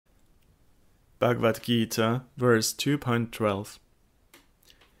Bhagavad Gita, verse 2.12.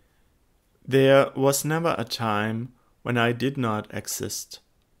 There was never a time when I did not exist,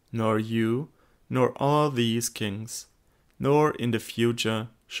 nor you, nor all these kings, nor in the future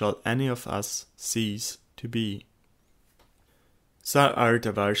shall any of us cease to be.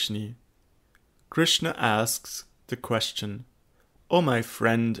 Sarartha-varshini. Krischna asks the question, O my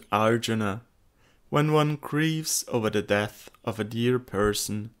friend Arjuna, when one grieves over the death of a dear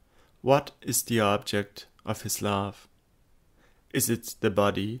person, what is the object of his love? Is it the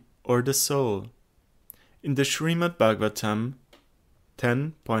body or the soul? In the Shrimad Bhagavatam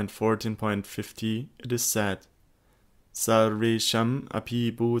 10.14.50 it is said, Sarvesham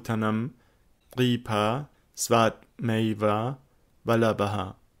api bhutanam kripa svatmeva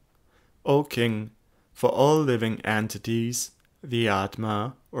valabhaha. O King, for all living entities, the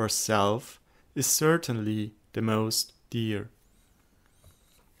Atma or Self is certainly the most dear.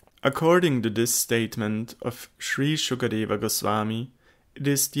 According to this statement of Sri Shukadeva Goswami, it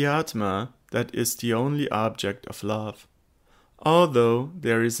is the Atma that is the only object of love. Although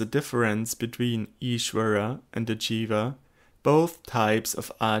there is a difference between Ishvara and the Jaiva, both types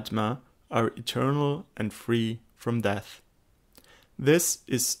of Atma are eternal and free from death. This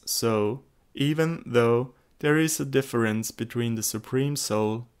is so even though there is a difference between the Supreme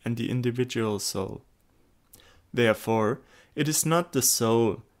Soul and the individual soul. Therefore, it is not the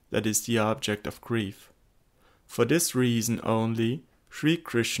soul that is the object of grief. For this reason only, Sri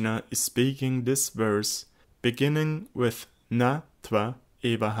Krishna is speaking this verse, beginning with Na tva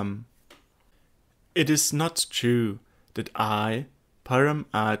evaham. It is not true that I, Param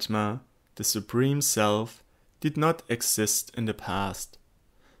Atma, the Supreme Self, did not exist in the past.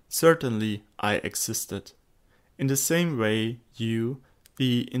 Certainly I existed. In the same way, you,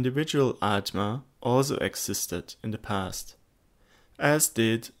 the individual Atma, also existed in the past, as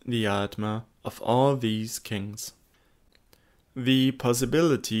did the Atma of all these kings. The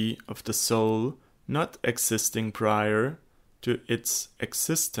possibility of the soul not existing prior to its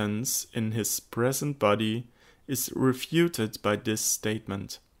existence in his present body is refuted by this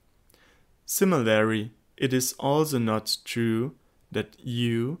statement. Similarly, it is also not true that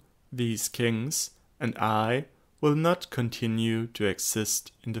you, these kings, and I will not continue to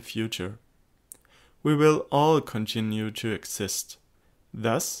exist in the future. We will all continue to exist.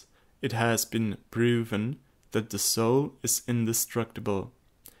 Thus, it has been proven that the soul is indestructible.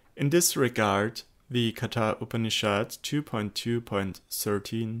 In this regard, the Katha Upanishad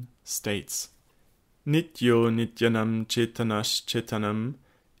 2.2.13 states, Nityo nityanam chetanash chetanam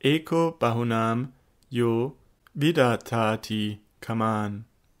eko bahunam yo vidatati kaman.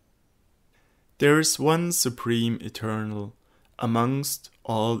 There is one supreme eternal amongst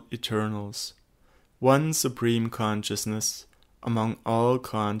all eternals, one supreme consciousness among all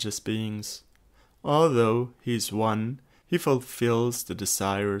conscious beings. Although he is one, he fulfills the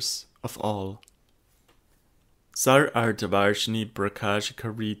desires of all. Sarartha-varshini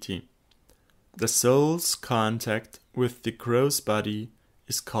prakashikariti. The soul's contact with the gross body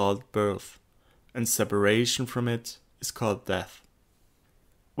is called birth, and separation from it is called death.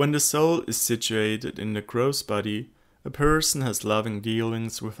 When the soul is situated in the gross body, a person has loving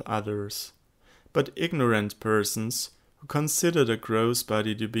dealings with others. But ignorant persons who consider the gross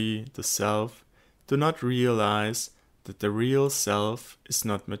body to be the self do not realize that the real self is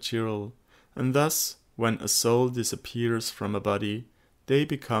not material, and thus, when a soul disappears from a body, they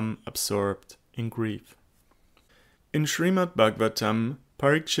become absorbed in grief. In Shrimad Bhagavatam,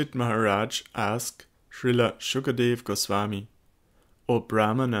 Parikshit Maharaj asked Srila Shukadeva Goswami, O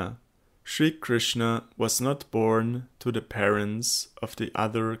Brahmana, Sri Krishna was not born to the parents of the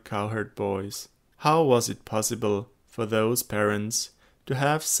other cowherd boys. How was it possible for those parents to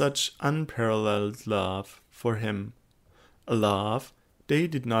have such unparalleled love for him, a love they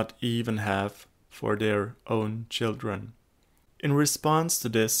did not even have for their own children? In response to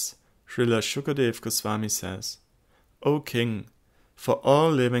this, Srila Shukadeva Goswami says, O King, for all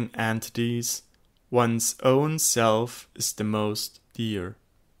living entities, one's own self is the most dear.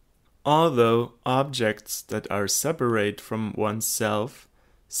 Although objects that are separate from oneself,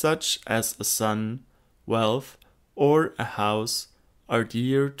 such as a son, wealth, or a house, are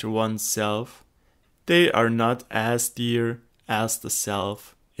dear to oneself, they are not as dear as the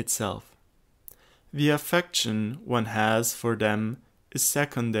self itself. The affection one has for them is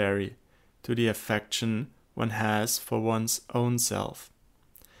secondary to the affection one has for one's own self.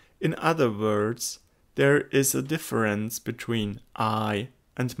 In other words, there is a difference between I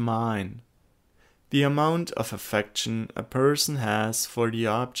and mine. The amount of affection a person has for the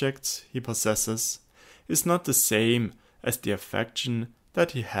objects he possesses is not the same as the affection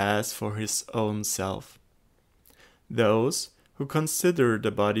that he has for his own self. Those who consider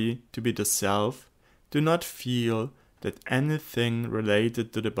the body to be the self do not feel that anything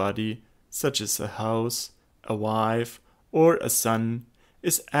related to the body, such as a house, a wife, or a son,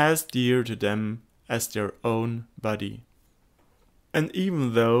 is as dear to them as their own body. And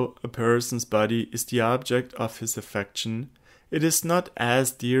even though a person's body is the object of his affection, it is not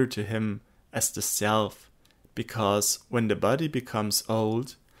as dear to him as the self, because when the body becomes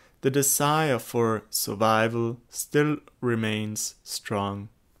old, the desire for survival still remains strong.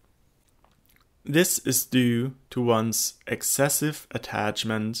 This is due to one's excessive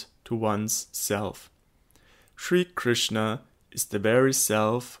attachment to one's self. Sri Krishna is the very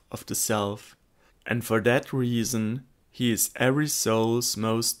self of the self, and for that reason he is every soul's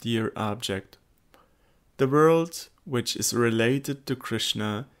most dear object. The world which is related to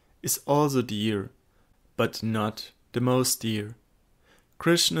Krishna is also dear, but not the most dear.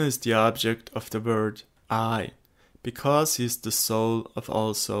 Krishna is the object of the word I, because he is the soul of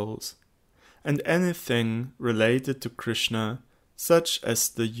all souls. And anything related to Krishna, such as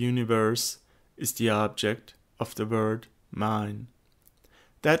the universe, is the object of the word mine.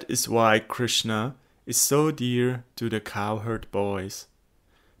 That is why Krishna is so dear to the cowherd boys.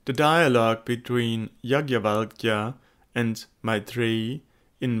 The dialogue between Yajnavalkya and Maitreyi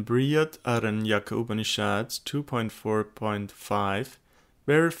in Brihad Aranyaka Upanishad 2.4.5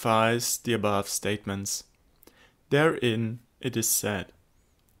 verifies the above statements. Therein it is said,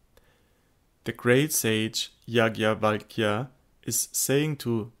 the great sage Yajnavalkya is saying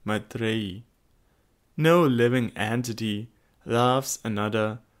to Maitreyi, no living entity loves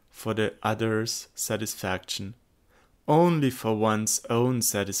another for the other's satisfaction. Only for one's own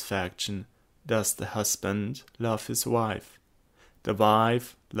satisfaction does the husband love his wife. The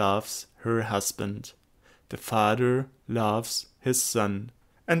wife loves her husband. The father loves his son,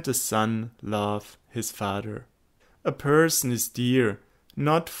 and the son loves his father. A person is dear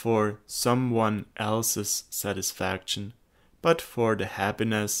not for someone else's satisfaction, but for the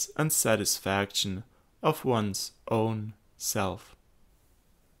happiness and satisfaction of one's own self.